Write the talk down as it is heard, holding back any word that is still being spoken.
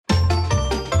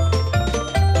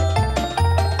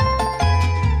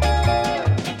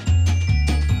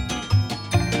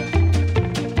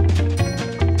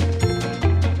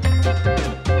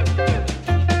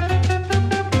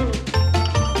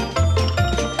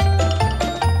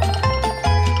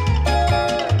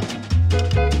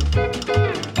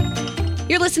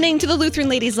listening to the Lutheran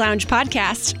Ladies Lounge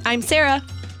podcast. I'm Sarah.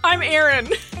 I'm Erin.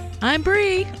 I'm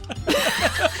Bree. And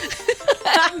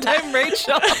I'm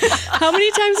Rachel. How many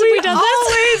times have we done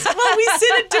this? Well, we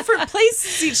sit at different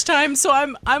places each time, so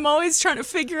I'm always trying to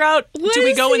figure out, do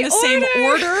we go in the same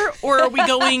order, or are we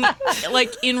going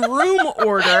like in room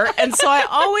order? And so I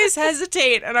always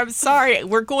hesitate, and I'm sorry,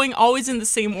 we're going always in the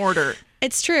same order.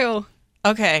 It's true.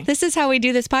 Okay. This is how we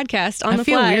do this podcast on the I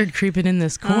feel fly. weird creeping in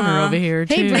this corner over here,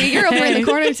 too. Hey, Bree, you're over in the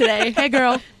corner today. Hey,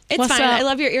 girl. It's What's fine. up? I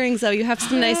love your earrings, though. You have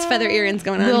some nice feather earrings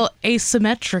going on. A little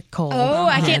asymmetrical. Oh,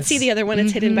 I can't see the other one.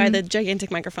 It's hidden by the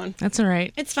gigantic microphone. That's all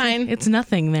right. It's fine. It's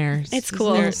nothing there. It's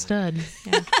cool. It's a stud.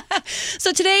 Yeah.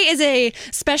 So today is a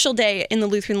special day in the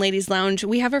Lutheran Ladies Lounge.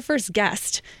 We have our first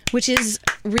guest, which is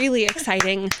really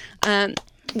exciting.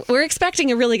 We're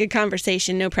expecting a really good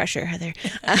conversation. No pressure, Heather.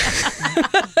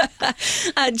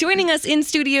 Joining us in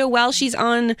studio while she's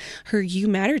on her You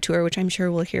Matter tour, which I'm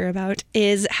sure we'll hear about,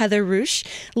 is Heather Rusch,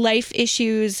 life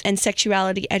issues and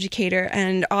sexuality educator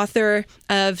and author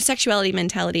of Sexuality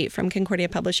Mentality from Concordia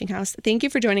Publishing House. Thank you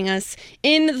for joining us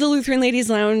in the Lutheran Ladies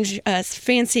Lounge,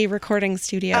 fancy recording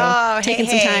studio. Taking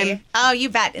some time. Oh, you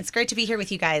bet. It's great to be here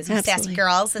with you guys. You sassy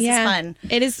girls. This is fun.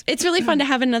 It is. It's really fun to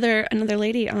have another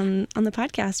lady on the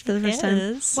podcast for the first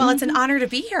time. Well, it's an honor to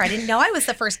be here. I didn't know I was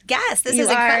the first guest. This You is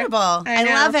are. incredible. I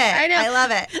love it. I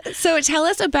love it. So tell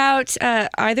us about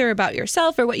either about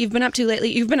yourself or what you've been up to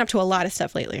lately. You've been up to a lot of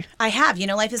stuff lately. I have. You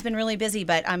know, life has been really busy,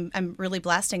 but I'm really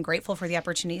blessed and grateful for the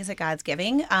opportunities that God's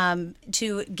giving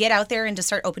to get out there and to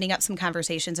start opening up some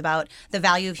conversations about the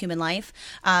value of human life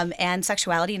and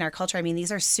sexuality in our culture. I mean,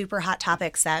 these are super hot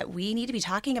topics that we need to be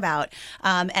talking about.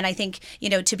 And I think, you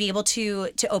know, to be able to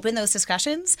open those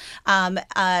discussions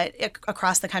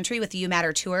across the country with the You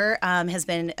Matter tour has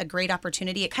been a great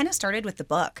opportunity. It kind of started with the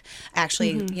book,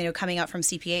 actually, you know, coming out from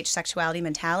CPH, Sexuality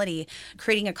Mentality,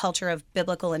 creating a culture of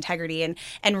biblical integrity.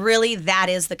 And really that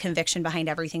is the conviction behind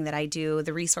everything that I do,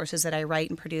 the resources that I write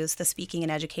and produce, the speaking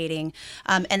and educating.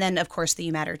 And then, of course, the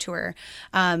You Matter tour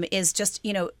is just,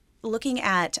 you know, looking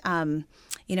at,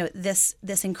 you know, this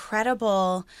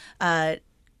incredible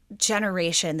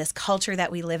generation, this culture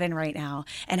that we live in right now,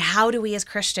 and how do we as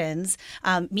Christians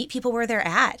meet people where they're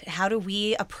at? How do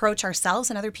we approach ourselves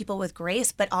and other people with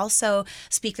grace, but also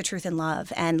speak the truth in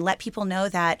love and let people know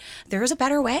that there is a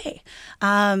better way?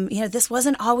 You know, this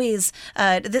wasn't always,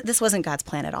 this wasn't God's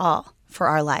plan at all for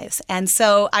our lives. And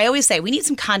so I always say we need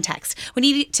some context. We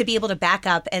need to be able to back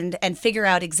up and figure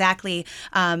out exactly,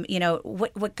 you know,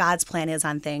 what God's plan is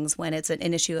on things when it's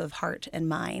an issue of heart and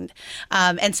mind.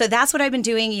 And so that's what I've been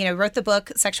doing. You know, wrote the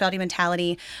book, Sexuality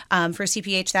Mentality, for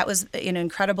CPH. That was an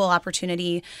incredible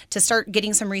opportunity to start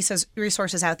getting some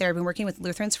resources out there. I've been working with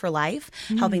Lutherans for Life,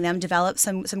 helping them develop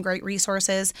some great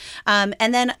resources. And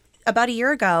then about a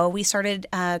year ago, we started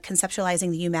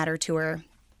conceptualizing the You Matter tour.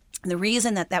 The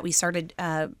reason that we started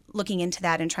looking into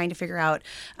that and trying to figure out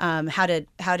how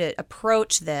to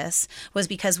approach this was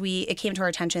because it came to our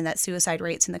attention that suicide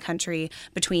rates in the country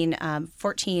between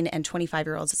 14 and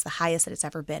 25-year-olds is the highest that it's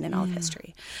ever been in all of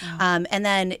history. Wow. And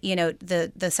then, you know,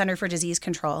 the Center for Disease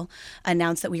Control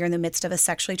announced that we are in the midst of a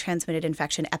sexually transmitted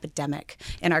infection epidemic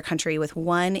in our country, with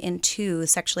 1 in 2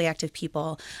 sexually active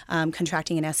people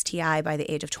contracting an STI by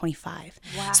the age of 25.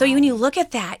 Wow. So when you look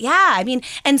at that, I mean,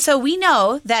 and so we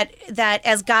know that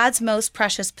as God's most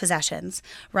precious possessions,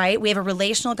 right? We have a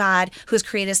relational God who has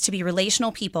created us to be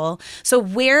relational people. So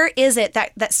where is it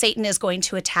that Satan is going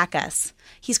to attack us?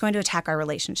 He's going to attack our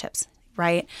relationships,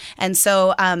 right? And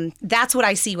so that's what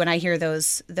I see when I hear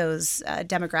those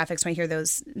demographics, when I hear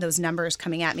those numbers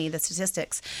coming at me, the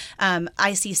statistics.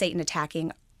 I see Satan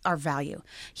attacking our value.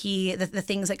 The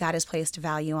things that God has placed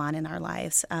value on in our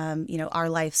lives, you know, our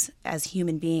lives as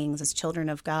human beings, as children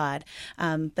of God,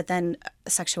 but then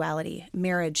sexuality,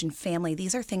 marriage, and family.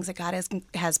 These are things that God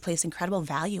has placed incredible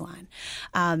value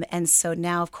on. And so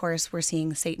now, of course, we're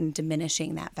seeing Satan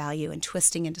diminishing that value and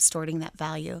twisting and distorting that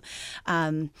value.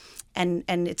 And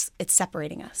it's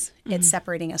separating us. Mm-hmm. It's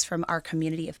separating us from our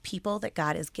community of people that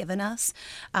God has given us,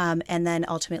 and then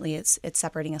ultimately it's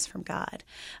separating us from God.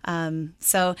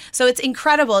 So it's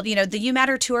incredible. You know, the You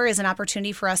Matter tour is an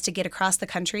opportunity for us to get across the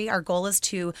country. Our goal is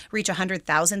to reach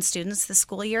 100,000 students this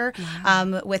school year.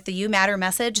 Wow. With the You Matter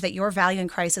message that your value in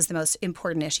Christ is the most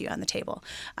important issue on the table.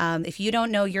 If you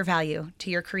don't know your value to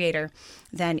your Creator,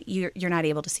 then you're not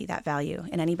able to see that value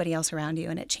in anybody else around you,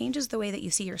 and it changes the way that you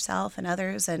see yourself and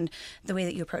others, and the way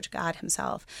that you approach God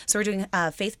Himself. So we're doing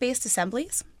faith-based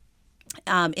assemblies.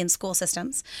 in school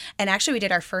systems. And actually, we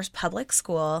did our first public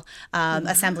school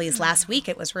assemblies last week.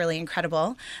 It was really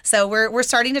incredible. So we're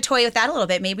starting to toy with that a little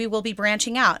bit. Maybe we'll be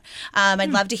branching out.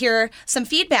 I'd love to hear some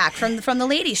feedback from the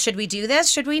ladies. Should we do this?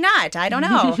 Should we not? I don't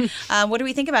know. What do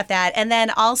we think about that? And then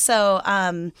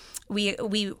also,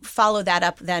 we follow that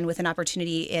up then with an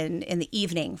opportunity in the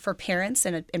evening for parents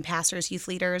and pastors, youth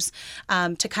leaders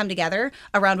to come together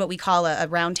around what we call a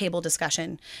roundtable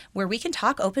discussion, where we can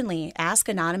talk openly, ask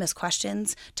anonymous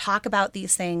questions, talk about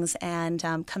these things, and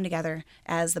come together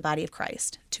as the body of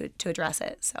Christ to address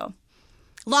it. So.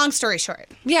 Long story short.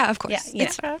 Yeah, of course.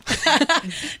 Yeah,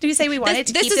 do you say we wanted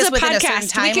to keep this within a certain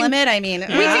time limit? I mean, we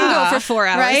can go for 4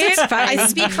 hours. Right? It's fine. I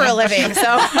speak for a living,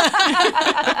 so.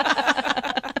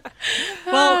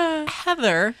 Well,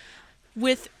 Heather,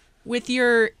 with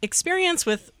your experience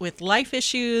with life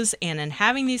issues and in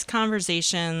having these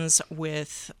conversations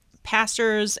with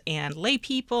pastors and lay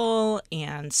people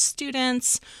and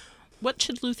students, what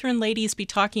should Lutheran ladies be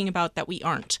talking about that we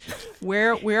aren't?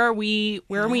 Where are we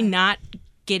not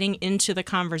getting into the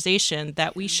conversation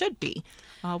that we should be?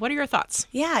 What are your thoughts?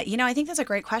 Yeah, I think that's a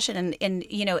great question. And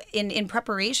in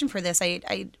preparation for this,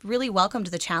 I really welcomed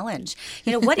the challenge.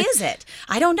 What is it?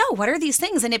 I don't know. What are these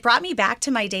things? And it brought me back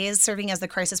to my days serving as the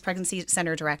Crisis Pregnancy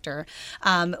Center director,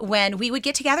 when we would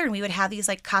get together and we would have these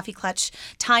like coffee clutch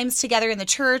times together in the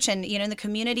church and, in the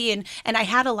community. And I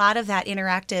had a lot of that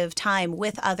interactive time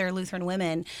with other Lutheran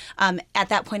women at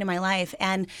that point in my life.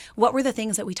 And what were the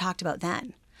things that we talked about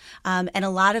then? And a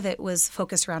lot of it was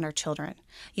focused around our children,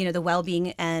 the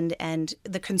well-being and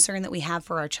the concern that we have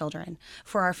for our children,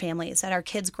 for our families, that our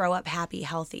kids grow up happy,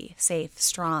 healthy, safe,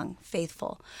 strong,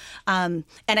 faithful. And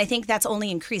I think that's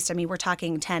only increased. I mean, we're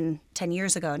talking 10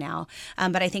 years ago now,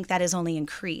 but I think that has only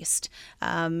increased.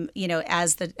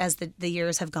 As the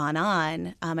years have gone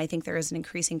on, I think there is an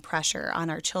increasing pressure on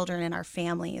our children and our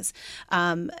families,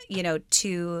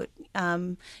 to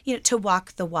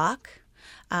walk the walk.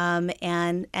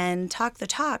 And talk the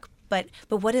talk, but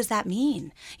what does that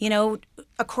mean?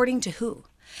 According to who?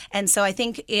 And so I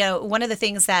think, one of the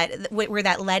things where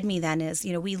that led me then is,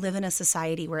 we live in a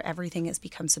society where everything has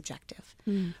become subjective,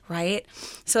 right?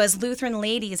 So as Lutheran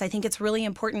ladies, I think it's really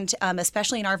important,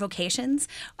 especially in our vocations,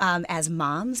 as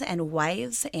moms and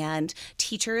wives and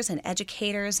teachers and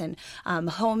educators and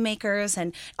homemakers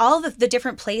and all the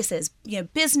different places,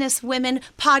 business women,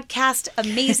 podcast,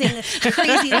 amazing,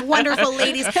 crazy, wonderful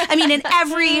ladies. I mean, in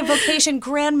every vocation,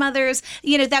 grandmothers,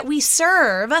 that we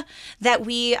serve, that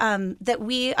we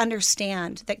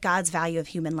understand that God's value of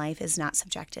human life is not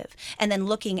subjective. And then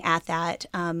looking at that,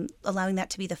 allowing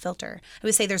that to be the filter. I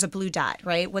would say there's a blue dot,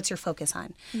 right? What's your focus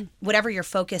on? Whatever your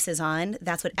focus is on,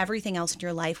 that's what everything else in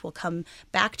your life will come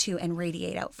back to and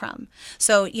radiate out from.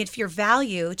 So if your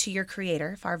value to your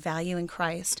Creator, if our value in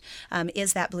Christ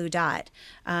is that blue dot,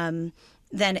 then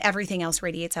everything else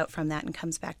radiates out from that and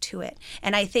comes back to it.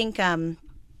 And I think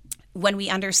when we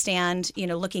understand,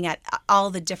 looking at all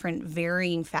the different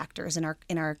varying factors in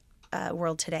our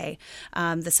world today,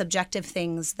 the subjective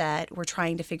things that we're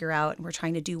trying to figure out and we're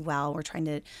trying to do well, we're trying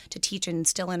to teach and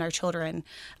instill in our children,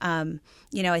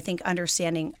 I think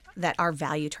understanding that our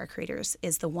value to our creators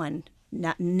is the one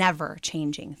never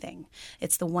changing thing.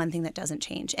 It's the one thing that doesn't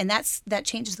change. And that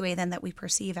changes the way then that we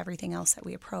perceive everything else that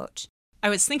we approach. I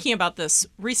was thinking about this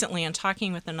recently and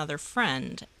talking with another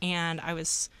friend, and I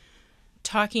was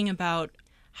talking about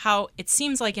how it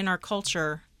seems like in our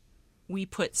culture, we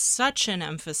put such an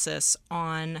emphasis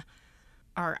on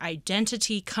our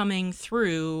identity coming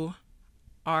through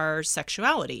our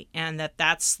sexuality, and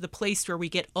that's the place where we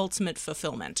get ultimate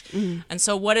fulfillment. And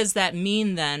so what does that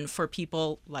mean then for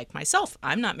people like myself?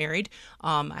 I'm not married.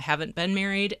 I haven't been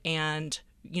married, and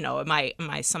am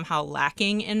I somehow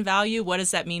lacking in value? What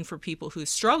does that mean for people who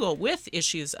struggle with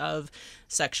issues of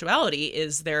sexuality?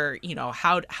 Is there,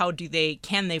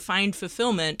 can they find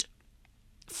fulfillment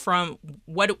from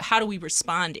how do we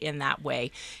respond in that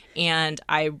way? And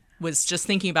I was just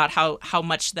thinking about how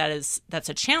much that's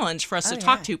a challenge for us to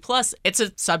talk to. Plus, it's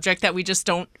a subject that we just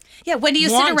don't. Yeah, when do you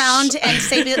sit around and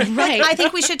say, right, I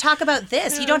think we should talk about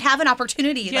this? You don't have an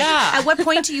opportunity. Yeah. At what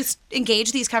point do you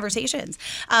engage these conversations?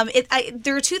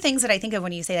 There are two things that I think of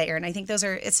when you say that, Erin. I think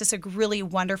it's just a really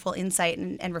wonderful insight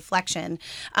and reflection.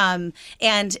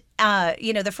 And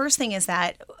the first thing is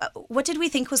that what did we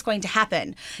think was going to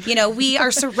happen? We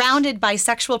are surrounded by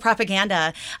sexual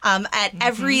propaganda at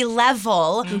every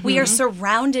level. We are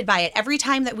surrounded by it. Every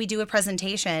time that we do a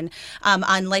presentation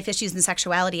on life issues and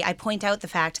sexuality, I point out the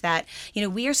fact that,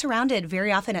 we are surrounded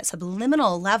very often at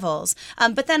subliminal levels,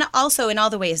 but then also in all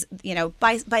the ways,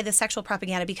 by the sexual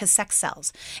propaganda, because sex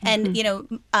sells. And,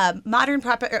 modern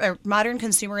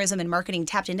consumerism and marketing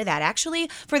tapped into that actually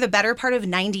for the better part of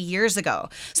 90 years ago.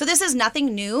 So this is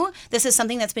nothing new. This is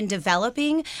something that's been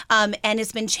developing, and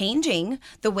it's been changing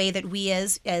the way that we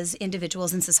as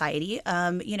individuals in society,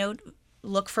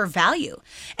 look for value.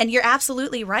 And you're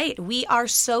absolutely right. We are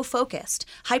so focused,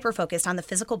 hyper-focused on the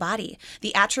physical body,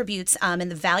 the attributes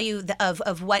and the value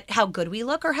of how good we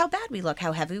look or how bad we look,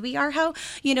 how heavy we are, how,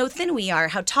 thin we are,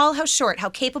 how tall, how short, how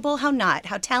capable, how not,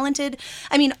 how talented.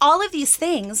 I mean, all of these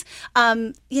things,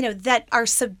 that are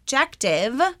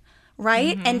subjective,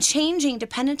 right? And changing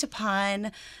dependent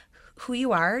upon who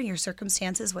you are, your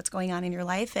circumstances, what's going on in your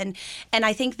life. And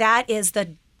I think that is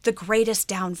the greatest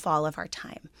downfall of our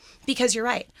time. Because you're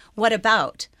right. What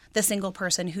about the single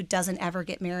person who doesn't ever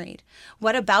get married?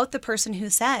 What about the person who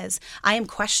says, I am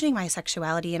questioning my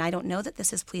sexuality and I don't know that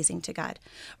this is pleasing to God,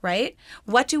 right?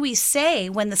 What do we say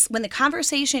when the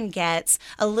conversation gets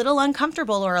a little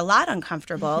uncomfortable or a lot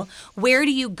uncomfortable? Where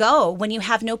do you go when you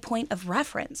have no point of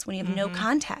reference, when you have no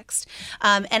context?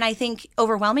 And I think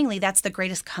overwhelmingly that's the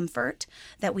greatest comfort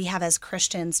that we have as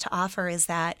Christians to offer, is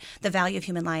that the value of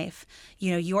human life,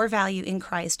 your value in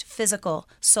Christ, physical,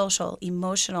 social,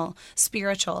 emotional,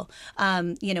 spiritual,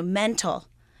 mental.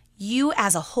 You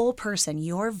as a whole person,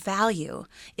 your value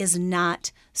is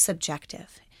not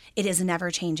subjective. It is never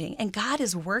changing. And God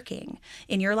is working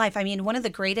in your life. I mean, one of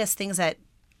the greatest things that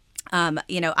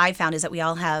I found is that we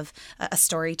all have a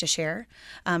story to share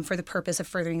for the purpose of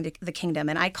furthering the kingdom,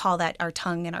 and I call that our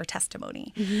tongue and our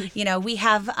testimony. We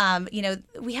have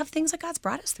things that God's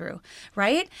brought us through,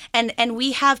 right? And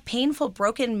we have painful,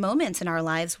 broken moments in our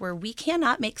lives where we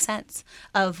cannot make sense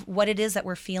of what it is that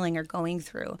we're feeling or going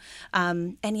through,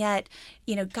 and yet,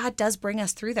 God does bring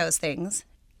us through those things.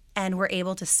 And we're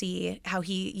able to see how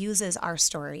he uses our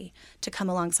story to come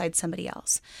alongside somebody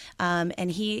else.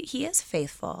 And he is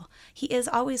faithful. He is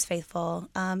always faithful.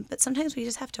 But sometimes we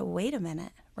just have to wait a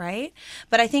minute, right?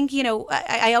 But I think,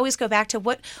 I always go back to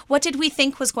what did we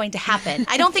think was going to happen?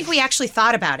 I don't think we actually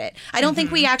thought about it. I don't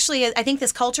think we actually, I think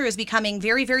this culture is becoming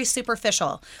very, very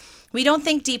superficial. We don't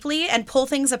think deeply and pull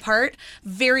things apart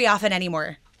very often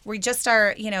anymore. We just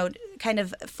are, kind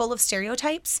of full of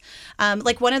stereotypes.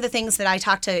 Like one of the things that I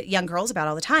talk to young girls about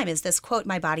all the time is this quote,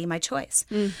 my body, my choice.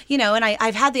 And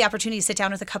I've had the opportunity to sit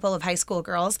down with a couple of high school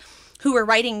girls who were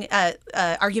writing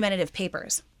argumentative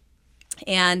papers.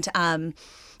 And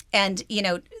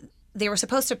they were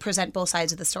supposed to present both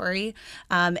sides of the story,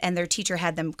 and their teacher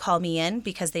had them call me in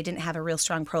because they didn't have a real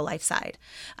strong pro-life side.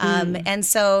 And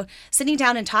so sitting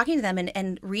down and talking to them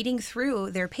and reading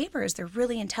through their papers, they're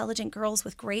really intelligent girls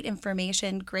with great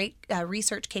information, great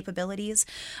research capabilities,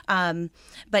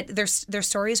 but their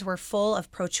stories were full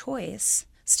of pro-choice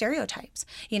stereotypes,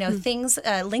 things,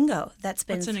 lingo that's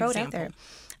been thrown out there.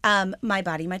 My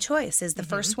body, my choice is the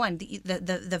first one.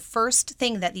 The first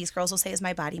thing that these girls will say is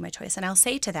my body, my choice. And I'll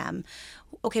say to them,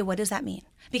 okay, what does that mean?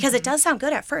 Because it does sound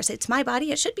good at first. It's my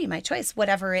body. It should be my choice,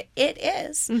 whatever it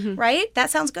is, right?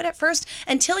 That sounds good at first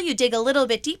until you dig a little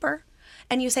bit deeper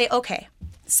and you say, okay,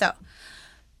 so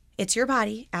it's your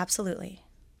body. Absolutely.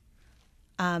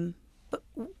 But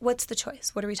what's the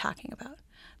choice? What are we talking about?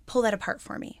 Pull that apart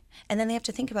for me. And then they have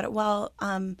to think about it. Well,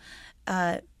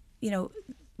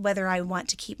 whether I want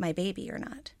to keep my baby or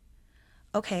not.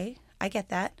 Okay, I get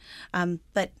that.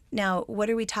 But now what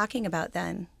are we talking about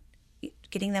then?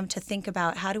 Getting them to think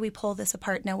about, how do we pull this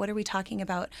apart? Now, what are we talking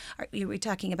about? Are we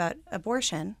talking about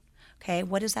abortion? Okay,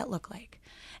 what does that look like?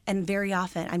 And very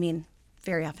often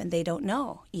they don't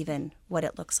know even what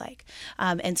it looks like.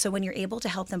 And so when you're able to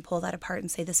help them pull that apart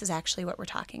and say, this is actually what we're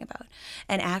talking about.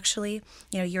 And actually,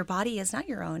 your body is not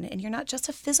your own, and you're not just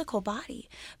a physical body,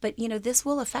 but, this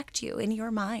will affect you in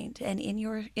your mind and in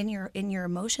your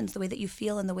emotions, the way that you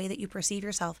feel and the way that you perceive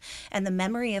yourself. And the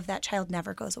memory of that child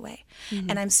never goes away.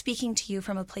 And I'm speaking to you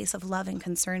from a place of love and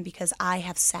concern, because I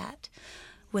have sat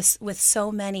with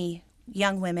so many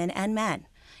young women and men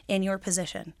in your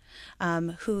position,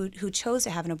 who chose to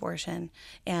have an abortion,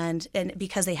 and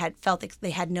because they had felt that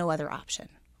they had no other option,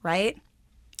 right?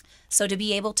 So to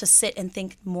be able to sit and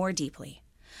think more deeply,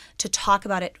 to talk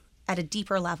about it at a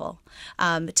deeper level,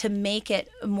 to make it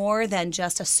more than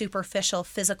just a superficial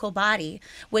physical body,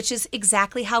 which is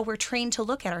exactly how we're trained to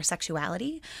look at our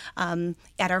sexuality,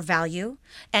 at our value,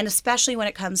 and especially when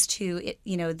it comes to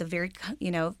the very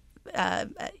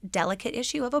delicate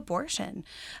issue of abortion.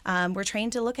 We're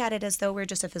trained to look at it as though we're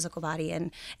just a physical body.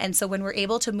 And so when we're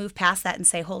able to move past that and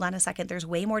say, hold on a second, there's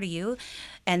way more to you,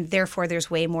 and therefore there's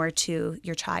way more to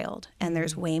your child, and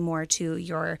there's way more to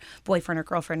your boyfriend or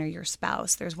girlfriend or your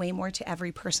spouse. There's way more to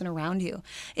every person around you.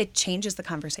 It changes the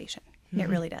conversation. It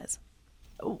really does.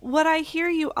 What I hear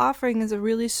you offering is a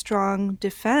really strong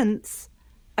defense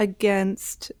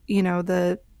against,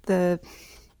 the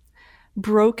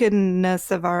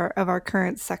brokenness of our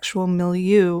current sexual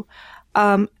milieu.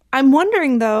 I'm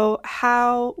wondering, though,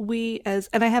 how we and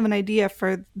I have an idea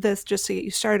for this just to get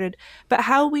you started, but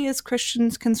how we as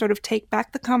Christians can sort of take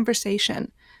back the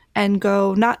conversation and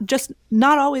go,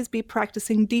 not always be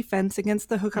practicing defense against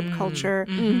the hookup culture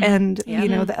and,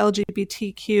 the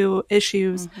LGBTQ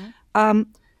issues.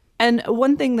 And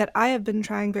one thing that I have been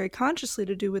trying very consciously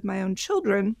to do with my own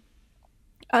children,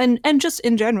 and just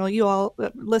in general, you all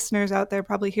listeners out there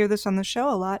probably hear this on the show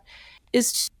a lot,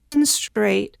 is to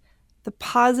demonstrate the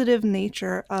positive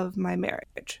nature of my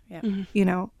marriage.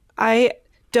 Yeah. I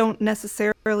don't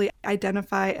necessarily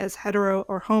identify as hetero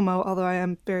or homo, although I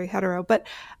am very hetero, but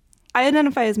I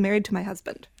identify as married to my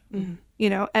husband, and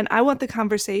I want the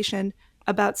conversation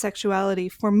about sexuality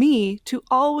for me to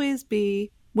always be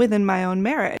within my own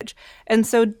marriage. And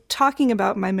so talking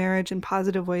about my marriage in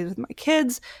positive ways with my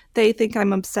kids, they think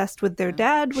I'm obsessed with their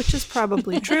dad, which is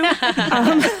probably true.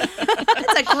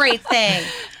 That's a great thing.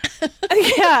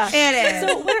 Yeah. It is.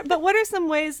 So what are some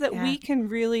ways that we can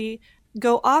really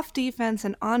go off defense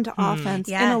and onto offense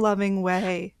in a loving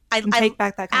way? And take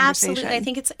back that conversation. Absolutely. I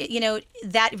think it's,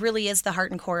 that really is the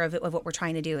heart and core of what we're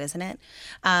trying to do, isn't it?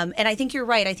 And I think you're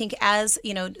right. I think as,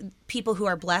 people who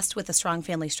are blessed with a strong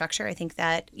family structure, I think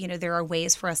that, there are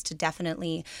ways for us to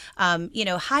definitely,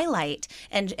 highlight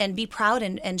and be proud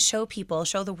and show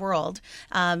the world,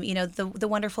 the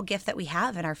wonderful gift that we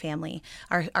have in our family,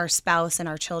 our spouse and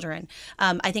our children.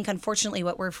 I think, unfortunately,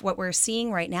 what we're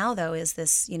seeing right now, though, is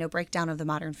this, breakdown of the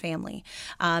modern family.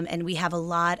 And we have a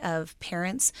lot of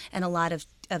parents and a lot of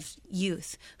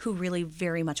youth who really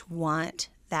very much want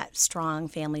that strong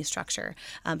family structure,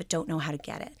 but don't know how to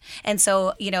get it. And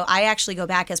so, I actually go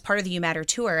back as part of the You Matter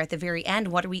tour at the very end.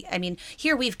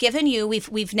 Here we've given you,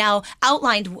 we've now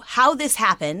outlined how this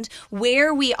happened,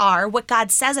 where we are, what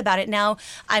God says about it. Now,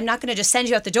 I'm not going to just send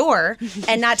you out the door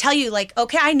and not tell you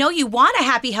okay, I know you want a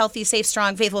happy, healthy, safe,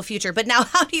 strong, faithful future, but now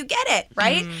how do you get it,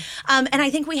 right? And I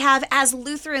think we have, as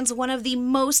Lutherans, one of the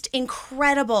most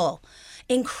incredible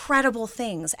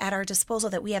things at our disposal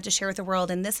that we have to share with the world.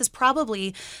 And this is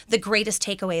probably the greatest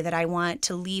takeaway that I want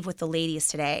to leave with the ladies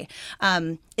today,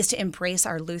 is to embrace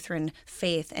our Lutheran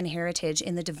faith and heritage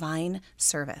in the divine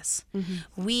service.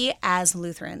 We as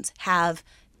Lutherans have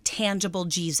tangible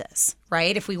Jesus,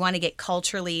 right? If we want to get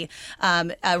culturally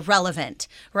relevant,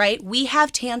 right? We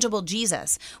have tangible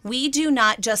Jesus. We do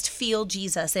not just feel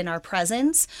Jesus in our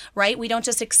presence, right? We don't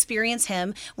just experience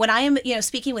him. When I am,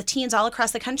 speaking with teens all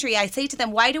across the country, I say to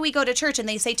them, why do we go to church? And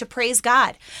they say, to praise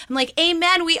God. I'm like,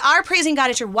 amen, we are praising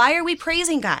God at church. Why are we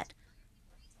praising God?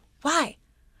 Why?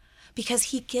 Because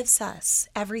he gives us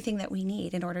everything that we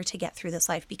need in order to get through this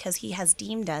life, because he has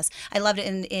deemed us. I loved it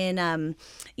in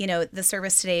the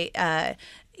service today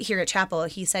here at chapel.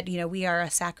 He said, we are a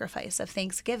sacrifice of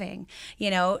thanksgiving,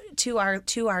 to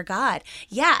our God.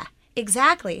 Yeah,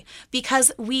 exactly.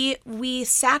 Because we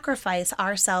sacrifice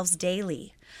ourselves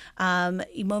daily,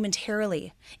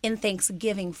 momentarily, in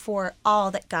thanksgiving for all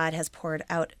that God has poured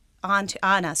out on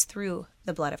us through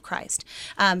the blood of Christ.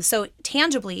 So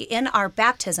tangibly, in our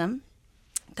baptism,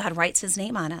 God writes his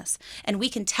name on us, and we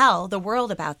can tell the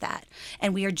world about that,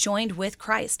 and we are joined with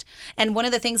Christ. And one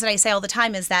of the things that I say all the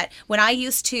time is that when I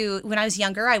was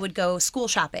younger, I would go school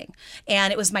shopping,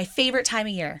 and it was my favorite time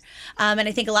of year. And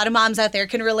I think a lot of moms out there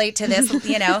can relate to this.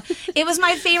 It was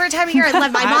my favorite time of year. My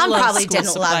mom probably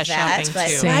didn't love that,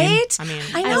 but right?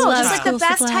 I know, it's the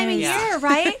best time of year,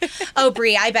 right? Oh,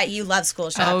 Bree, I bet you love school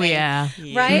shopping. Oh yeah,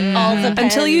 right? All the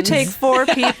until you take 4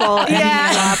 people and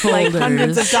drop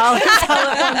hundreds of dollars all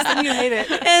at once, then you hate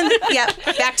it. And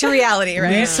back to reality,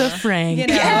 right? Lisa Frank.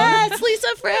 Yes, Lisa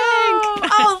Frank.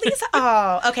 Oh, Lisa.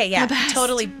 Oh, okay, yeah,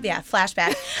 totally. Yeah,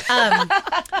 flashback.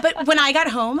 But when I got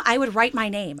home, I would write my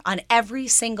name on every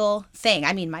single thing.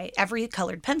 I mean, every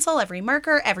colored pencil, every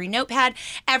marker, every notepad,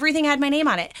 everything had my name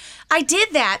on it. I did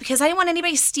that because I didn't want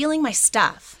anybody stealing my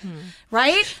stuff,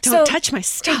 right? Don't touch my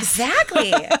stuff.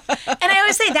 Exactly. And I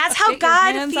always say that's how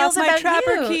God feels about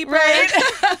trapper you, keeper. right?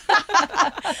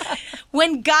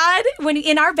 When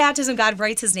in our baptism, God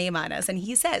writes his name on us and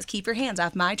he says, keep your hands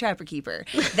off my trapper keeper.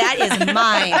 That is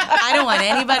mine. I don't want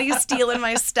anybody stealing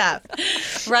my stuff,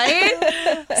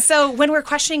 right? So when we're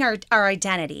questioning our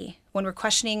identity, when we're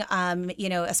questioning,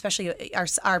 especially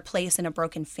our place in a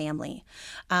broken family,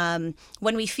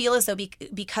 when we feel as though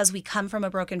because we come from a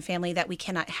broken family that we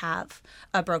cannot have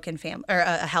a broken family or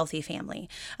a healthy family,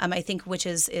 I think which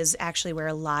is actually where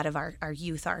a lot of our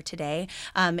youth are today,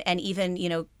 and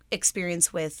even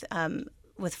experience with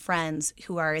friends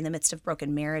who are in the midst of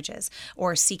broken marriages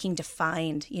or seeking to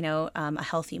find a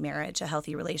healthy marriage, a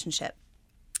healthy relationship.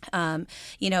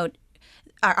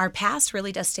 Our past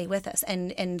really does stay with us,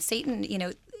 and Satan,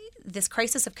 this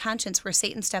crisis of conscience where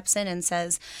Satan steps in and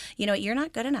says, you're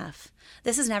not good enough.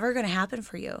 This is never going to happen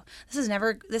for you. This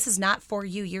is not for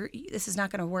you. This is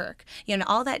not going to work. And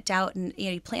all that doubt, and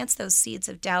he plants those seeds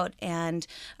of doubt, and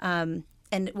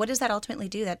what does that ultimately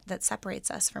do? That separates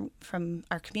us from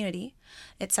our community.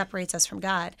 It separates us from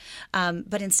God.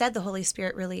 But instead, the Holy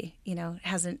Spirit really,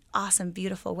 has an awesome,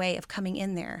 beautiful way of coming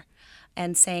in there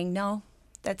and saying, no,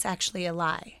 that's actually a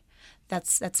lie.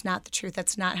 That's not the truth.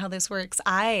 That's not how this works.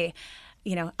 I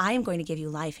am going to give you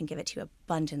life and give it to you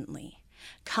abundantly.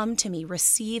 Come to me,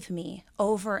 receive me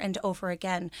over and over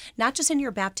again, not just in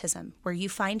your baptism, where you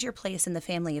find your place in the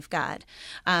family of God,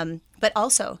 but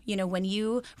also, when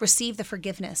you receive the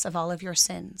forgiveness of all of your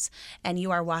sins and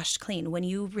you are washed clean, when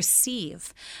you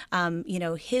receive,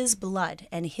 his blood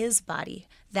and his body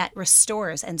that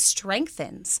restores and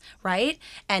strengthens, right?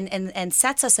 And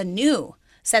sets us anew.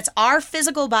 Sets our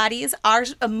physical bodies, our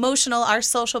emotional, our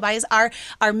social bodies, our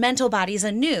mental bodies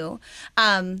anew.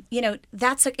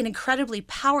 That's an incredibly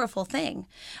powerful thing.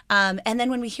 And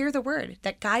then when we hear the word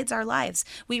that guides our lives,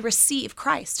 we receive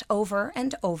Christ over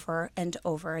and over and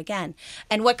over again.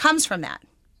 And what comes from that?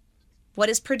 What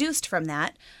is produced from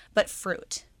that but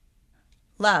fruit?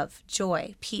 Love,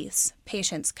 joy, peace,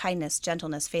 patience, kindness,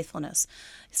 gentleness, faithfulness,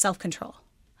 self-control.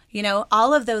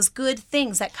 All of those good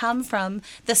things that come from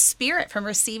the Spirit, from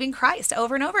receiving Christ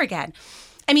over and over again.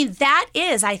 I mean, that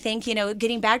is, I think,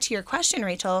 getting back to your question,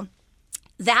 Rachel,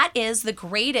 that is the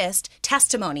greatest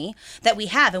testimony that we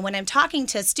have. And when I'm talking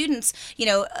to students,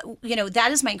 that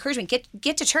is my encouragement.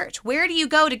 Get to church. Where do you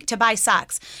go to buy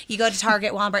socks? You go to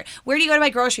Target, Walmart. Where do you go to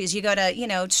buy groceries? You go to,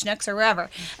 Schnucks or wherever.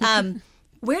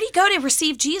 Where do you go to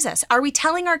receive Jesus? Are we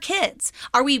telling our kids?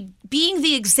 Are we being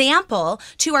the example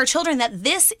to our children that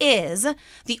this is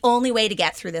the only way to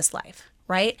get through this life,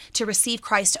 right? To receive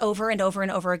Christ over and over and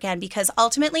over again, because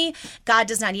ultimately, God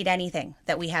does not need anything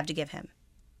that we have to give him.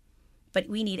 But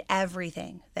we need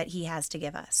everything that he has to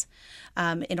give us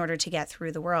in order to get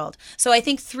through the world. So I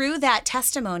think through that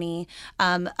testimony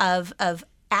of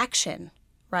action,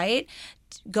 right?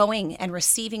 Going and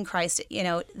receiving Christ,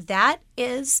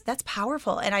 that's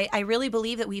powerful. And I really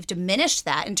believe that we've diminished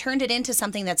that and turned it into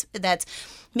something that's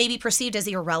maybe perceived as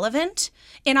irrelevant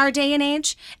in our day and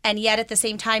age. And yet at the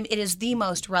same time, it is the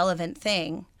most relevant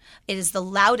thing. It is the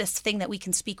loudest thing that we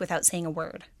can speak without saying a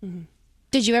word. Mm-hmm.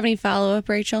 Did you have any follow-up,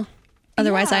 Rachel?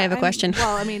 Otherwise, I have a question.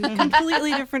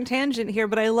 Completely different tangent here,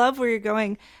 but I love where you're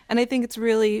going. And I think it's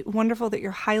really wonderful that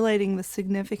you're highlighting the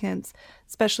significance,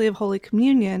 especially of Holy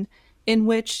Communion, in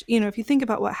which, if you think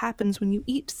about what happens when you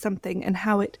eat something and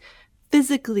how it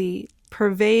physically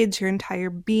pervades your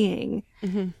entire being,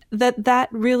 mm-hmm. that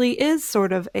really is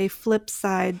sort of a flip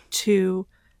side to,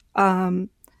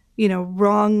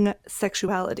 wrong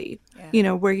sexuality,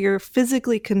 where you're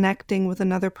physically connecting with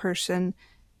another person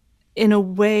in a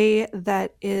way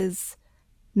that is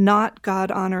not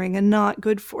God-honoring and not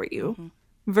good for you, mm-hmm.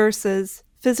 versus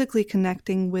physically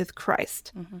connecting with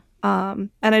Christ. Mm-hmm.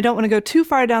 And I don't want to go too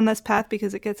far down this path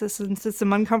because it gets us into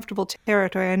some uncomfortable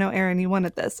territory. I know, Erin, you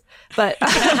wanted this, but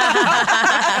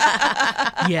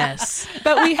yes.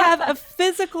 But we have a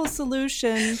physical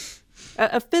solution,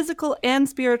 a physical and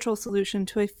spiritual solution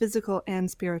to a physical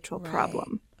and spiritual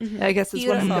problem. Mm-hmm. I guess is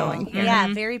what I'm going here.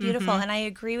 Yeah, very beautiful. Mm-hmm. And I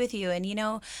agree with you. And,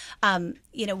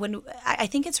 when I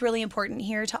think it's really important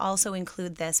here to also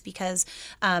include this because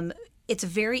it's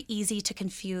very easy to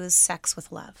confuse sex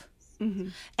with love. Mm-hmm.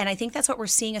 And I think that's what we're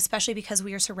seeing, especially because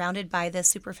we are surrounded by this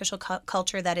superficial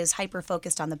culture that is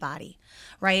hyper-focused on the body,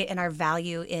 right? And our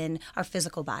value in our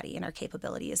physical body and our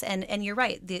capabilities. And you're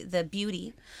right, the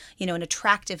beauty, and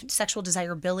attractive sexual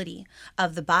desirability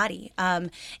of the body. And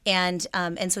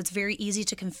so it's very easy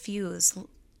to confuse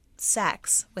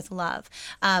sex with love.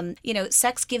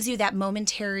 Sex gives you that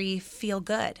momentary feel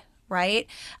good, right?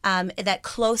 That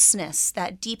closeness,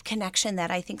 that deep connection that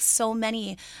I think so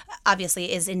many,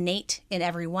 obviously, is innate in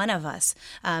every one of us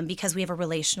because we have a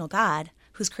relational God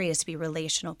who's created us to be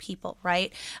relational people,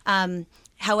 right?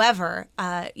 However,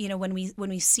 when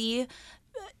we see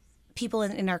people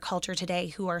in our culture today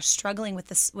who are struggling with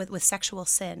this with sexual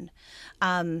sin,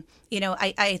 I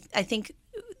think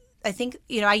I think,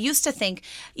 I used to think,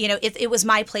 it was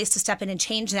my place to step in and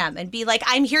change them and be like,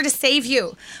 I'm here to save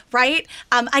you, right?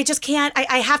 I just can't,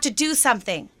 I have to do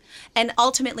something. And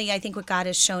ultimately, I think what God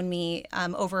has shown me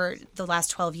over the last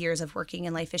 12 years of working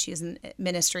in life issues and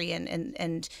ministry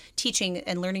and teaching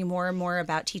and learning more and more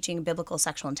about teaching biblical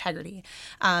sexual integrity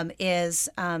is,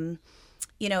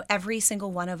 every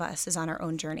single one of us is on our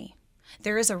own journey.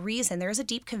 There is a reason, there is a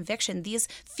deep conviction. These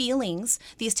feelings,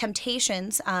 these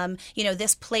temptations,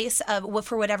 this place of,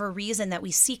 for whatever reason, that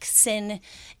we seek sin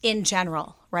in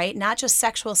general, right? Not just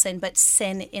sexual sin, but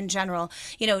sin in general.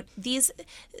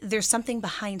 There's something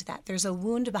behind that. There's a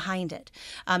wound behind it.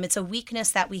 It's a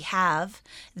weakness that we have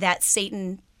that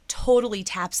Satan totally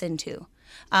taps into.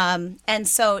 And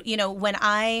so,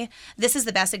 this is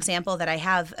the best example that I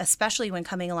have, especially when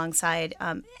coming alongside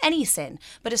any sin,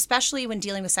 but especially when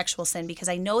dealing with sexual sin, because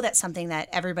I know that's something that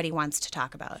everybody wants to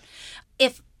talk about.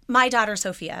 If my daughter,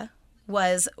 Sophia,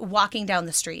 was walking down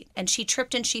the street and she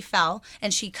tripped and she fell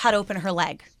and she cut open her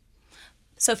leg.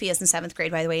 Sophia's in 7th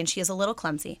grade, by the way, and she is a little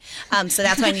clumsy. So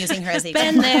that's why I'm using her as the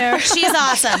example. Been there. She's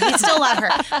awesome. We still love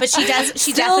her. But she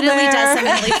definitely does some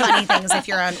really funny things if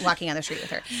you're walking on the street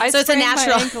with her. I so it's a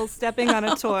natural. My ankle stepping on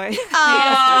a toy.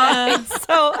 Oh.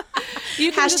 So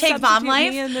you can just Hashtag mom substitute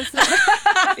life. me in this.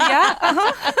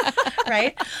 Yeah.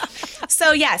 Right?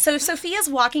 So Sophia's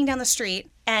walking down the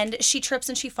street and she trips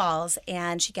and she falls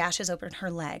and she gashes open her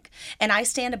leg. And I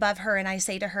stand above her and I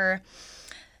say to her,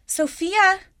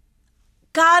 Sophia,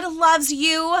 God loves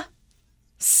you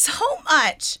so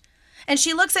much. And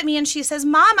she looks at me and she says,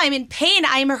 Mom, I'm in pain.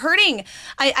 I'm hurting.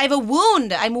 I have a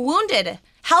wound. I'm wounded.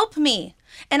 Help me.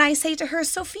 And I say to her,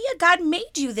 Sophia, God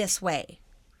made you this way.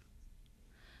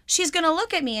 She's going to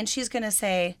look at me and she's going to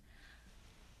say,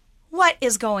 what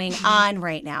is going on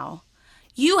right now?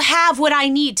 You have what I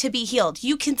need to be healed.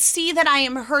 You can see that I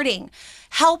am hurting.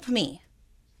 Help me.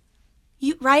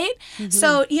 Right?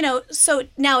 Mm-hmm. So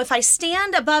now if I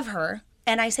stand above her,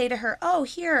 and I say to her, oh,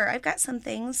 here, I've got some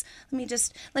things. Let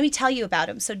me tell you about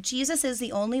him. So Jesus is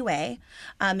the only way,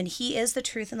 and he is the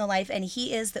truth and the life, and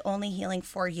he is the only healing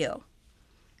for you.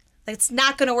 It's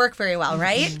not going to work very well,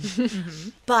 right? Mm-hmm.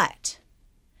 But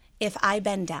if I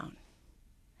bend down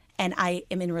and I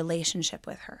am in relationship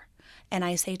with her, and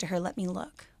I say to her, let me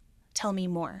look, tell me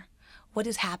more. What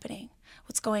is happening?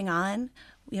 What's going on?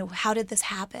 How did this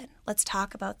happen? Let's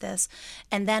talk about this.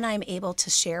 And then I'm able to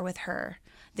share with her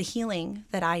the healing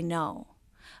that I know.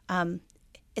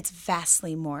 It's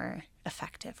vastly more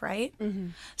effective, right?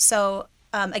 Mm-hmm. So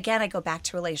again, I go back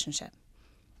to relationship.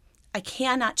 I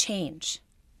cannot change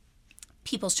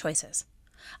people's choices.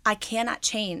 I cannot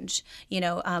change,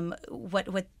 what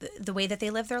the way that they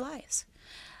live their lives.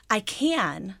 I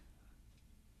can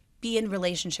be in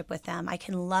relationship with them. I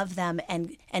can love them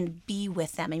and be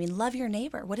with them. I mean, love your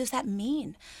neighbor. What does that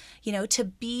mean? To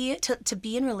be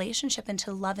in relationship and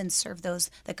to love and serve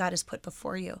those that God has put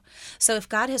before you. So if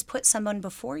God has put someone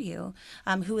before you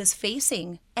who is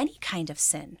facing any kind of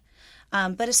sin,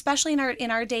 but especially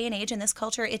in our day and age in this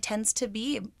culture, it tends to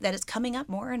be that it's coming up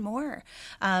more and more.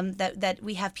 That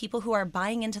we have people who are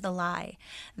buying into the lie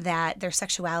that their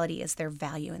sexuality is their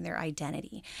value and their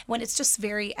identity, when it's just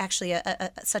very actually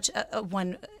such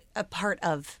a part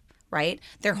of, right,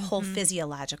 their whole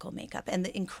physiological makeup and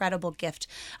the incredible gift,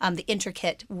 the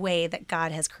intricate way that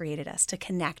God has created us to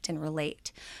connect and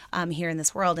relate here in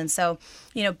this world. And so,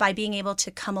 by being able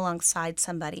to come alongside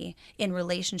somebody in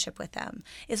relationship with them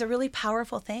is a really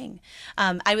powerful thing.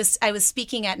 I was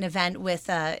speaking at an event with,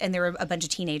 and there were a bunch of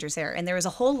teenagers there, and there was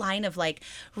a whole line of like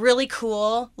really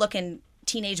cool looking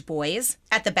teenage boys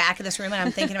at the back of this room, and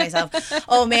I'm thinking to myself,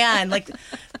 oh man, like,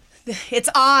 it's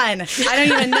on. I don't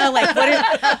even know, like,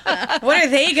 what are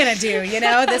they going to do?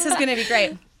 This is going to be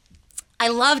great. I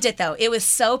loved it, though. It was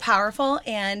so powerful.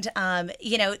 And,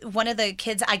 one of the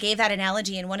kids, I gave that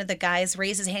analogy, and one of the guys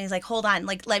raised his hand. He's like, hold on,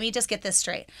 like, let me just get this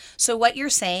straight. So what you're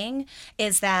saying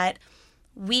is that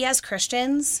we as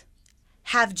Christians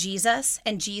have Jesus,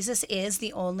 and Jesus is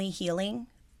the only healing.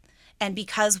 And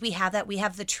because we have that, we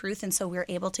have the truth, and so we're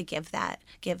able to give that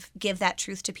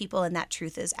truth to people, and that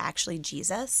truth is actually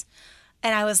Jesus.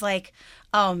 And I was like,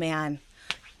 oh man,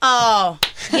 oh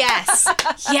yes,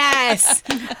 yes,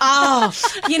 oh,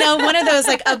 one of those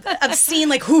like obscene,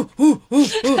 like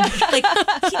like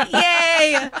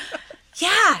yay,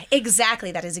 yeah,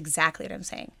 exactly. That is exactly what I'm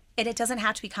saying. And it doesn't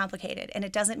have to be complicated, and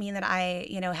it doesn't mean that I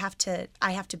have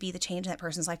to be the change in that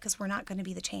person's life, because we're not going to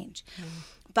be the change.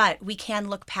 But we can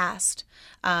look past,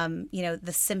 the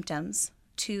symptoms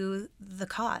to the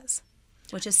cause,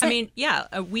 which is sin. I mean,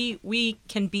 yeah, we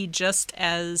can be just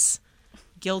as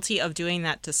guilty of doing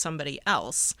that to somebody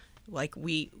else. Like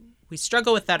we we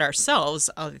struggle with that ourselves.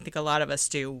 I think a lot of us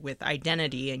do with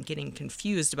identity and getting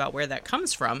confused about where that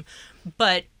comes from.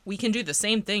 But we can do the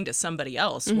same thing to somebody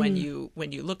else when you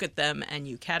look at them and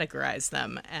you categorize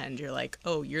them and you're like,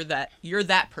 oh, you're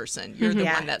that person. You're the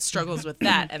one that struggles with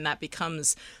that, and that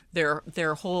becomes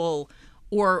their whole,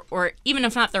 or even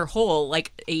if not their whole,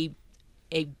 like a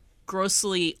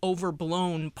grossly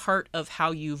overblown part of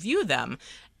how you view them,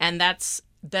 and that's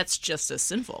just as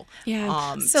sinful.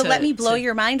 Yeah. So let me blow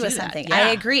your mind with something. Yeah. I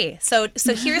agree. So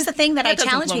here's the thing that I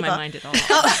challenge blow people. my mind at all.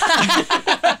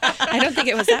 I don't think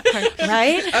it was that part.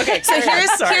 Right? Okay. So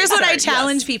here's what I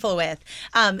challenge people with.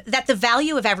 That the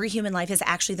value of every human life is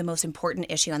actually the most important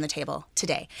issue on the table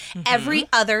today. Every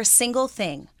other single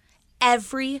thing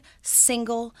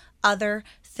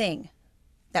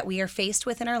that we are faced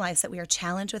with in our lives, that we are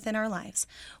challenged with in our lives,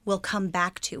 will come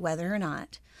back to whether or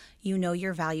not you know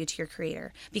your value to your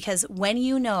Creator. Because when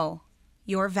you know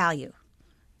your value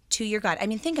to your God, I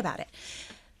mean, think about it.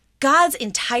 God's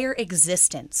entire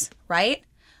existence, right,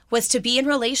 was to be in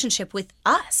relationship with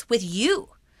us, with you.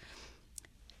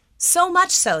 So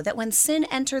much so that when sin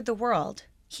entered the world,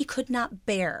 he could not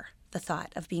bear the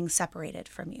thought of being separated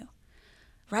from you,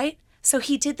 right? So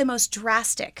he did the most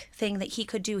drastic thing that he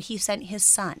could do. He sent his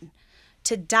son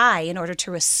to die in order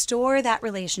to restore that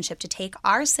relationship, to take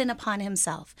our sin upon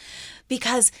himself.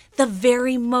 Because the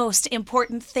very most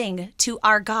important thing to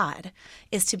our God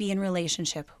is to be in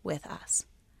relationship with us.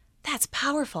 That's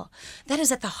powerful. That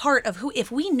is at the heart of who, if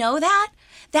we know that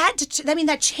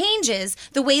changes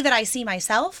the way that I see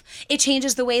myself. It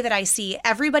changes the way that I see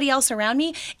everybody else around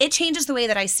me. It changes the way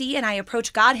that I see and I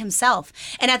approach God himself.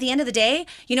 And at the end of the day,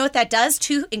 you know what that does?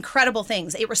 Two incredible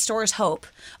things. It restores hope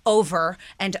over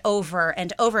and over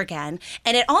and over again.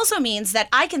 And it also means that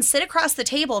I can sit across the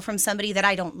table from somebody that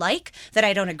I don't like, that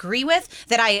I don't agree with,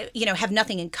 that I, have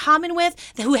nothing in common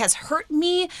with, who has hurt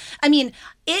me. I mean,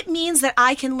 it means that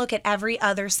I can look at every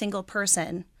other single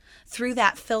person through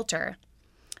that filter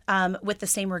with the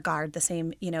same regard, the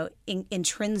same,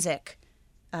 intrinsic,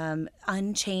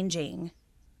 unchanging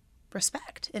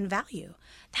respect and value.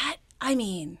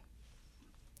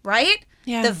 Right?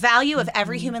 Yeah. The value of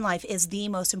every human life is the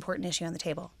most important issue on the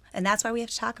table. And that's why we have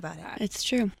to talk about it. It's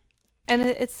true. And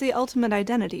it's the ultimate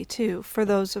identity, too, for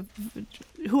those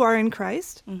who are in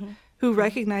Christ, who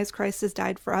recognize Christ has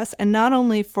died for us, and not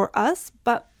only for us,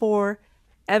 but for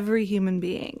every human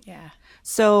being. Yeah.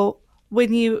 So when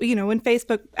when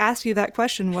Facebook asks you that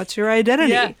question, what's your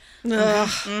identity? Yeah.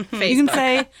 You can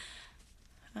say,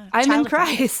 I'm in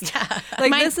Christ.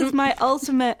 Like, this is my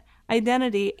ultimate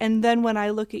identity. And then when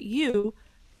I look at you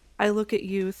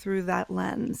through that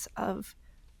lens of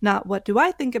not what do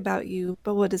I think about you,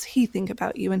 but what does he think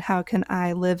about you, and how can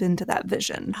I live into that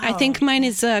vision? I think mine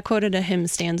is quoted a hymn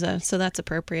stanza, so that's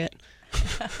appropriate.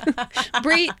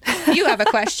 Bree, you have a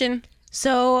question.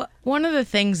 So one of the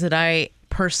things that I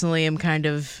personally am kind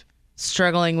of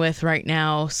struggling with right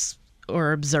now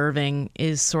or observing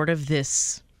is sort of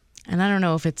this, and I don't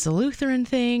know if it's a Lutheran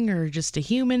thing or just a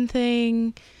human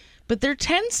thing, but there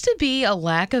tends to be a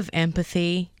lack of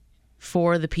empathy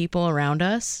for the people around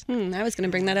us. I was going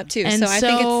to bring that up too. And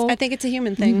I think it's a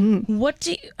human thing. What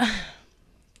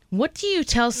do you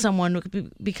tell someone?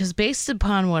 Because based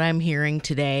upon what I'm hearing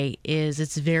today, is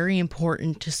it's very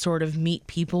important to sort of meet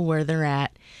people where they're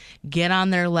at, get on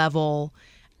their level,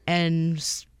 and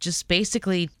just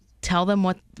basically tell them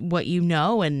what you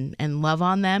know, and love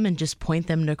on them, and just point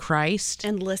them to Christ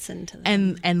And listen to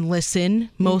them. and listen,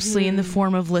 mostly in the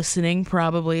form of listening,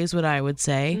 probably is what I would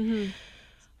say.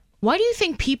 Why do you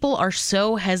think people are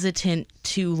so hesitant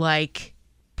to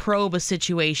probe a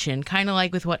situation? Kind of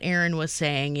like with what Erin was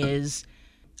saying is,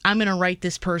 I'm going to write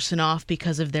this person off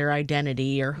because of their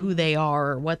identity or who they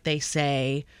are or what they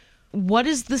say. What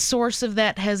is the source of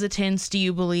that hesitance, do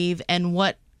you believe? And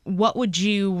what would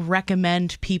you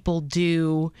recommend people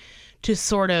do to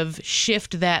sort of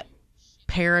shift that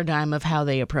paradigm of how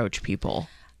they approach people?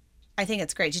 I think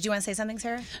it's great. Did you want to say something,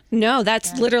 Sarah? No,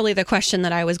 that's literally the question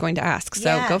that I was going to ask.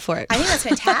 So go for it. I think that's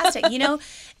fantastic.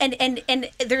 And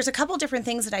there's a couple different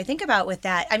things that I think about with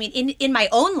that. I mean, in my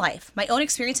own life, my own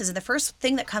experiences, and the first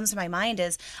thing that comes to my mind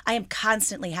is I am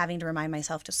constantly having to remind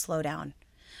myself to slow down.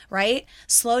 Right?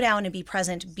 Slow down and be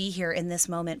present, be here in this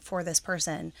moment for this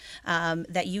person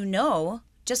that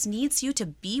just needs you to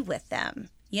be with them.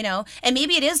 And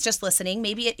maybe it is just listening.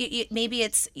 Maybe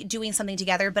it's doing something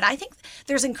together. But I think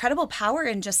there's incredible power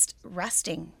in just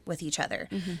resting with each other,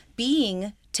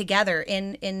 being together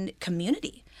in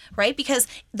community, right? Because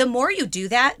the more you do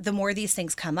that, the more these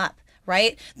things come up,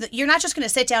 right? You're not just going to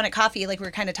sit down at coffee like we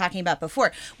were kind of talking about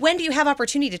before. When do you have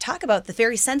opportunity to talk about the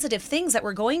very sensitive things that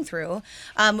we're going through?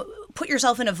 Put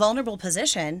yourself in a vulnerable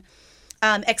position,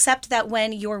 except that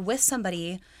when you're with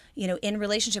somebody, in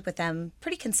relationship with them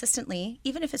pretty consistently,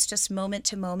 even if it's just moment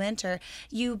to moment, or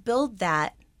you build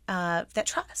that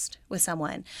trust with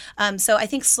someone. So I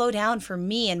think slow down for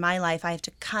me in my life, I have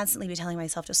to constantly be telling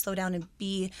myself to slow down and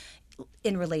be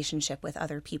in relationship with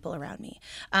other people around me.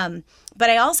 But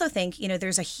I also think,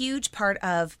 there's a huge part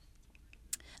of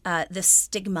the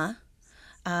stigma.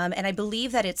 And I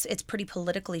believe that it's pretty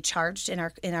politically charged in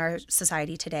our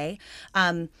society today.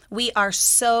 We've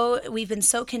been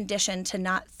so conditioned to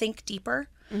not think deeper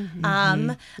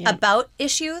about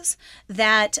issues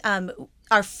that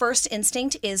our first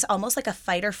instinct is almost like a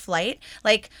fight or flight.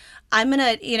 Like I'm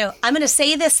gonna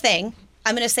say this thing.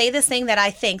 I'm going to say this thing that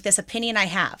I think, this opinion I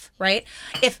have, right?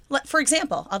 For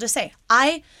example, I'll just say,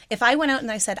 if I went out and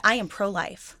I said, I am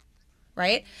pro-life,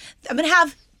 right? I'm going to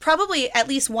have probably at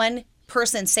least one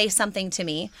person say something to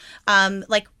me,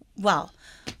 like, well,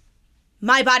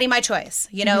 my body, my choice,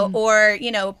 or,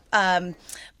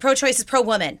 pro-choice is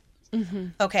pro-woman. Mm-hmm.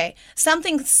 Okay.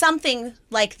 Something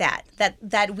like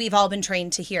that we've all been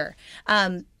trained to hear.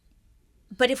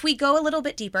 But if we go a little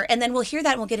bit deeper, and then we'll hear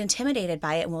that and we'll get intimidated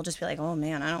by it, and we'll just be like, oh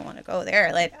man, I don't want to go there.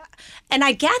 And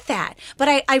I get that.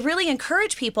 But I really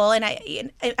encourage people, and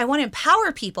I want to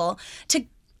empower people to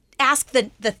ask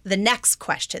the next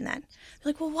question then.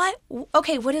 They're like, well,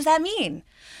 what does that mean?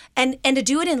 And to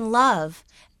do it in love,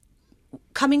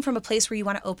 coming from a place where you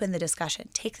want to open the discussion.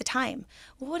 Take the time.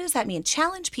 Well, what does that mean?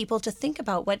 Challenge people to think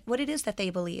about what it is that they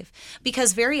believe.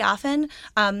 Because very often,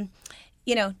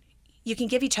 you can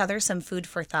give each other some food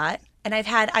for thought. And I've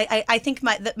had, I think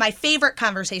my favorite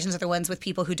conversations are the ones with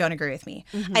people who don't agree with me.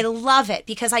 Mm-hmm. I love it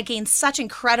because I gain such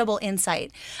incredible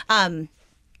insight.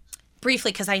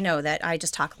 Briefly, because I know that I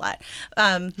just talk a lot.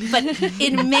 But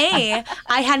in May,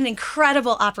 I had an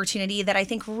incredible opportunity that I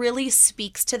think really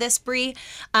speaks to this, Bree.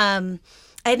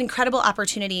 I had an incredible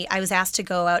opportunity. I was asked to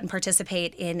go out and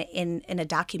participate in a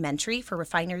documentary for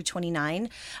Refinery 29.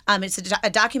 It's a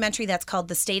documentary that's called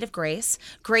The State of Grace.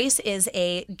 Grace is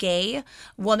a gay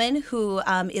woman who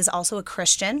is also a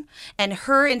Christian, and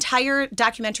her entire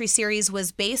documentary series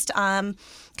was based on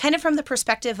kind of from the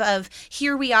perspective of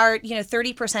here we are,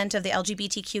 30% of the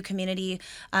LGBTQ community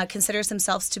considers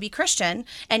themselves to be Christian,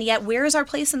 and yet where is our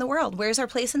place in the world? Where's our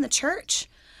place in the church?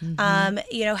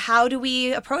 Mm-hmm. How do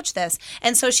we approach this?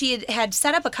 And so she had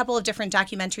set up a couple of different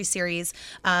documentary series.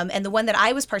 And the one that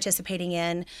I was participating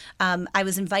in, I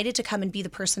was invited to come and be the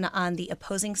person on the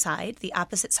opposing side, the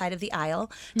opposite side of the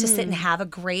aisle, to sit and have a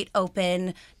great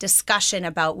open discussion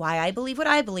about why I believe what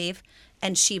I believe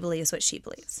and she believes what she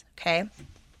believes. Okay.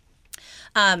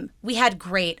 We had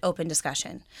great open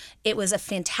discussion. It was a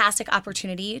fantastic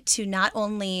opportunity to not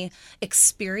only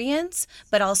experience,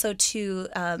 but also to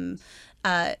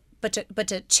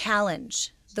to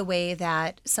challenge the way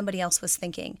that somebody else was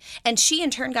thinking. And she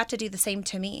in turn got to do the same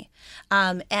to me.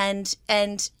 And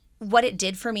what it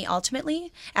did for me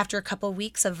ultimately, after a couple of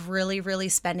weeks of really, really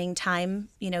spending time,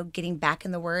 getting back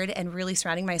in the Word and really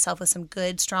surrounding myself with some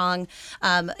good, strong,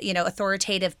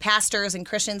 authoritative pastors and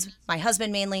Christians, my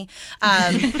husband mainly.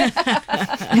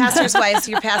 Pastor's wives,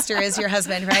 your pastor is your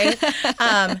husband, right?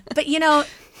 But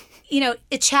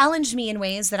it challenged me in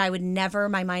ways that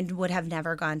my mind would have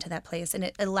never gone to that place. And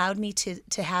it allowed me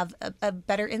to have a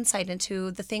better insight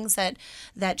into the things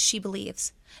that she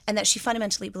believes and that she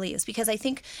fundamentally believes. Because I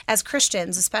think as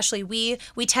Christians, especially, we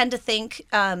tend to think,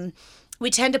 we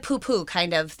tend to poo-poo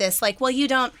kind of this, like, well, you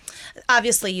don't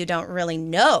really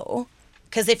know.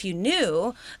 Because if you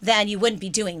knew, then you wouldn't be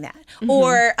doing that. Mm-hmm.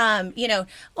 Or,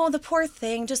 the poor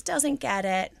thing just doesn't get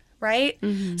it. Right?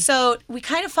 Mm-hmm. So we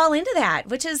kind of fall into that,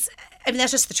 which is,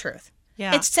 that's just the truth.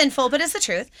 Yeah. It's sinful, but it's the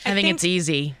truth. I think it's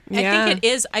easy. I think it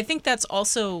is. I think that's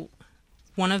also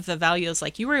one of the values,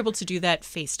 like you were able to do that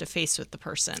face to face with the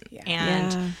person. Yeah.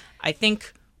 And I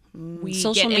think we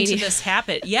social get media. Into this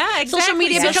habit. Yeah, exactly. Social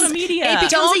media becomes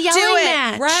a yelling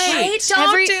match. Right.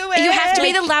 Don't do it. You have to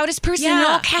be the loudest person in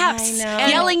all caps,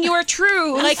 yelling your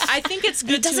truth. Like, I think it's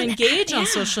good to engage on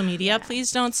social media.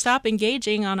 Please don't stop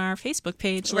engaging on our Facebook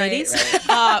page, ladies.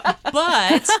 Right.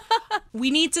 But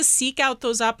we need to seek out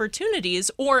those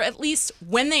opportunities, or at least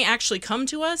when they actually come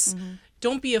to us,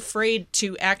 don't be afraid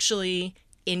to actually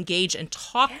engage and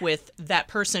talk with that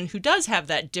person who does have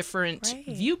that different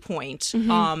viewpoint.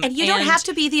 Mm-hmm. And you don't have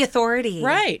to be the authority.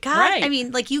 Right. God, right. I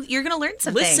mean, like you're going to learn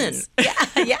some things. Listen.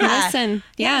 Listen.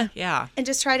 Yeah. Yeah. And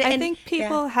just try to. I think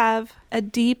people have a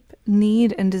deep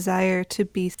need and desire to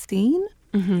be seen,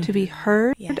 to be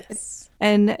heard. Yes.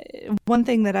 And one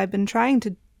thing that I've been trying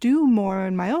to do more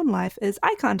in my own life is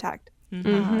eye contact.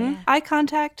 Eye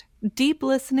contact, deep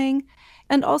listening,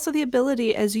 and also the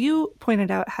ability, as you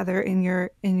pointed out, Heather, in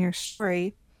your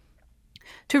story,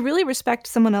 to really respect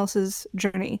someone else's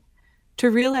journey,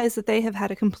 to realize that they have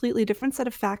had a completely different set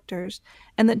of factors,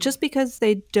 and that just because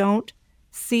they don't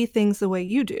see things the way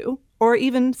you do, or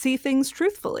even see things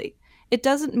truthfully, it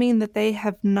doesn't mean that they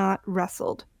have not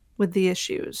wrestled with the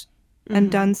issues and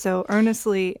done so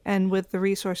earnestly and with the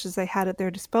resources they had at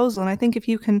their disposal. And I think if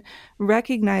you can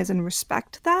recognize and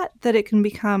respect that it can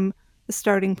become the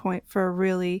starting point for a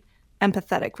really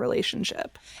empathetic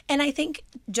relationship. And I think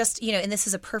just, and this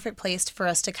is a perfect place for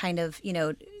us to kind of,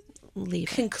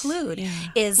 conclude,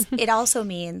 is it also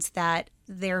means that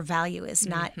their value is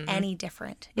not any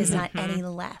different, is not any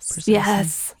less. Precisely.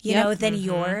 Yes. Than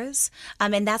yours.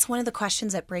 And that's one of the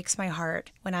questions that breaks my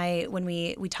heart when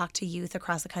we talk to youth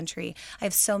across the country. I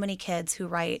have so many kids who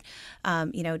write,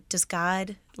 does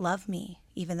God love me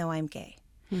even though I'm gay?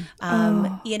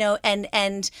 That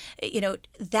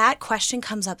question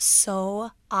comes up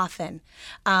so often.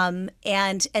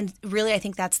 And really, I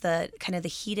think that's the kind of the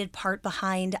heated part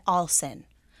behind all sin,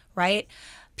 right?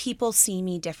 People see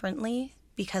me differently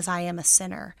because I am a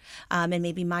sinner. And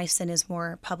maybe my sin is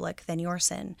more public than your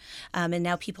sin. And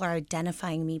now people are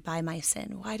identifying me by my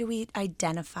sin. Why do we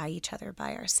identify each other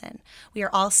by our sin? We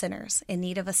are all sinners in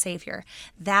need of a Savior.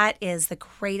 That is the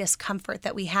greatest comfort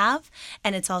that we have.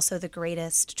 And it's also the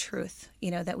greatest truth,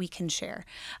 that we can share.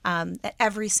 That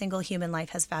every single human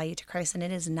life has value to Christ, and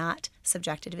it is not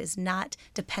subjective. It is not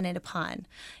dependent upon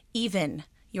even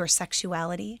your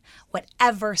sexuality,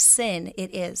 whatever sin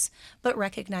it is, but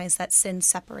recognize that sin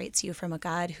separates you from a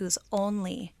God whose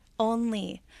only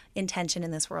intention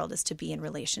in this world is to be in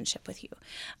relationship with you.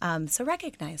 So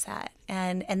recognize that,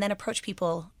 and then approach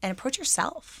people and approach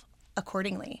yourself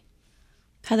accordingly.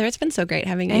 Heather, it's been so great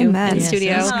having you in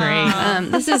studio. This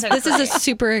is great. This is a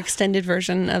super extended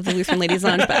version of the Lutheran Ladies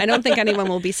Lounge, but I don't think anyone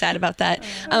will be sad about that.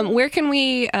 Where can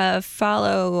we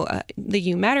follow the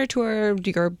You Matter tour,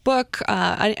 your book,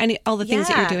 all the things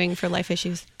that you're doing for life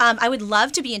issues? I would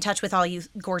love to be in touch with all you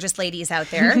gorgeous ladies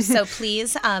out there. So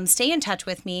please stay in touch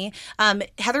with me.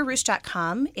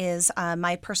 HeatherRoosh.com is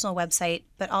my personal website,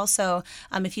 but also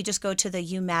if you just go to the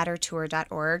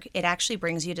youmattertour.org, it actually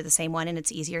brings you to the same one, and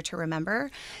it's easier to remember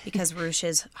because Roosh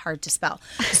is hard to spell.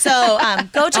 So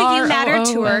go to You Matter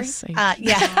Tour.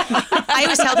 I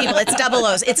always tell people it's double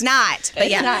O's. It's not. But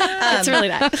it's really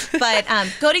not. But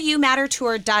go to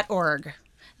youmattertour.org.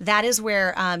 That is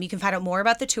where you can find out more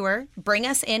about the tour. Bring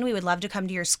us in. We would love to come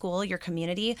to your school, your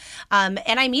community. And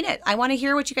I mean it. I want to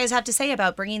hear what you guys have to say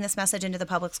about bringing this message into the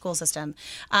public school system.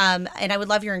 And I would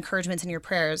love your encouragements and your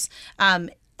prayers.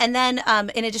 And then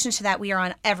in addition to that, we are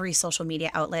on every social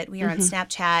media outlet. We are on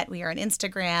Snapchat. We are on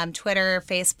Instagram, Twitter,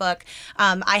 Facebook.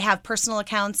 I have personal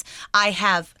accounts. I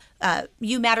have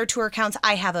You Matter Tour accounts.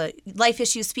 I have a life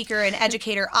issue speaker and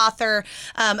educator author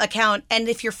account. And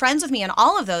if you're friends with me on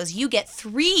all of those, you get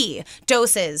 3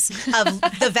 doses of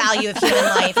the value of human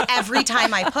life every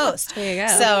time I post. There you go.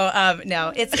 So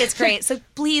no, it's great. So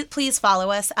please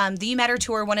follow us. The You Matter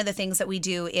Tour, one of the things that we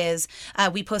do is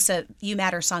we post a You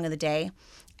Matter song of the day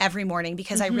every morning,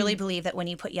 because I really believe that when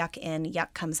you put yuck in,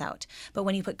 yuck comes out. But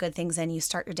when you put good things in, you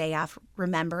start your day off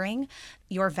remembering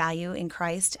your value in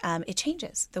Christ. It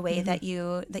changes the way that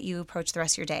you approach the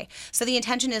rest of your day. So the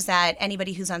intention is that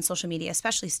anybody who's on social media,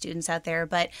 especially students out there,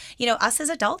 but us as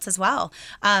adults as well,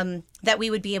 that we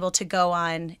would be able to go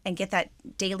on and get that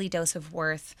daily dose of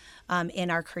worth in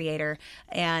our Creator.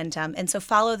 And so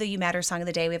follow the You Matter Song of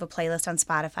the Day. We have a playlist on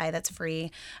Spotify that's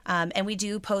free. And we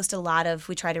do post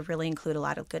we try to really include a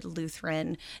lot of good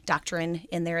Lutheran doctrine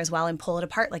in there as well, and pull it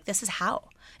apart. Like, this is how,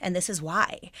 and this is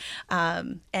why.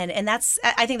 And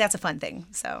I think that's a fun thing.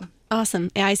 So.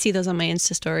 Awesome. Yeah, I see those on my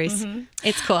Insta stories.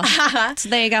 It's cool. So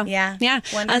there you go. Yeah.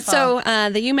 Wonderful. So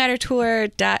the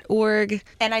youmattertour.org.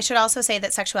 And I should also say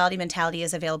that Sexuality Mentality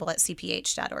is available at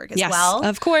cph.org as yes, well.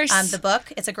 Of course. The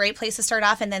book, it's a great place to start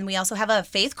off. And then we also have a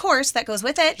faith course that goes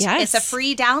with it. Yes. It's a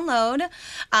free download.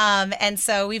 And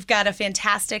so we've got a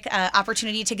fantastic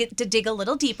opportunity to get to dig a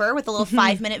little deeper with a little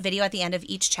 5-minute video at the end of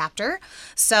each chapter.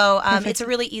 So it's a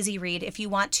really easy read. If you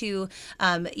want to,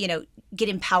 get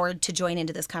empowered to join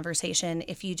into this conversation,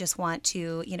 if you just want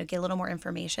to, get a little more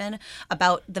information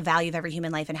about the value of every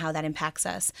human life and how that impacts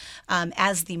us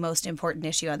as the most important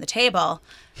issue on the table,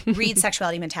 read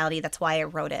Sexuality Mentality. That's why I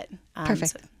wrote it.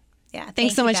 Perfect. Yeah.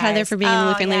 Thanks so you much, guys. Heather, for being in the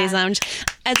Lutheran Ladies Lounge.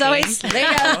 As always, there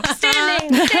you go.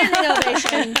 Standing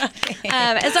ovation.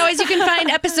 As always, you can find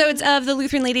episodes of the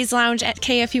Lutheran Ladies Lounge at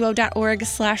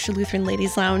kfuo.org/Lutheran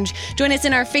Ladies Lounge. Join us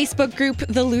in our Facebook group,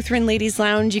 the Lutheran Ladies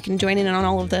Lounge. You can join in on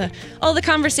all the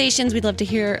conversations. We'd love to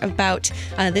hear about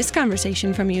this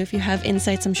conversation from you. If you have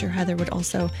insights, I'm sure Heather would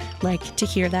also like to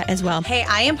hear that as well. Hey,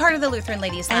 I am part of the Lutheran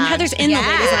Ladies Lounge. And Heather's in the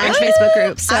Ladies Lounge Facebook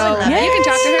group, so I would love you it. can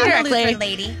talk to her I'm a directly. Lutheran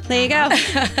lady. There you go.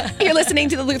 You're listening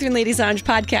to the Lutheran Ladies Lounge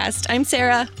podcast. I'm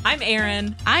Sarah. I'm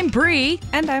Erin. I'm Bree.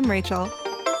 And I'm Rachel.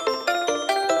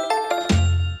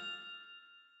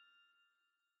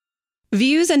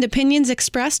 Views and opinions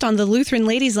expressed on the Lutheran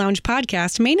Ladies Lounge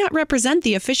podcast may not represent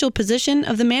the official position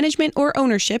of the management or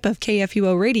ownership of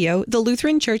KFUO Radio, the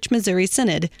Lutheran Church Missouri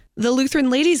Synod. The Lutheran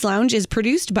Ladies Lounge is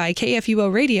produced by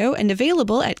KFUO Radio and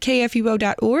available at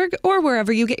kfuo.org or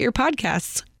wherever you get your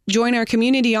podcasts. Join our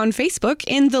community on Facebook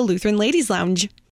in the Lutheran Ladies Lounge.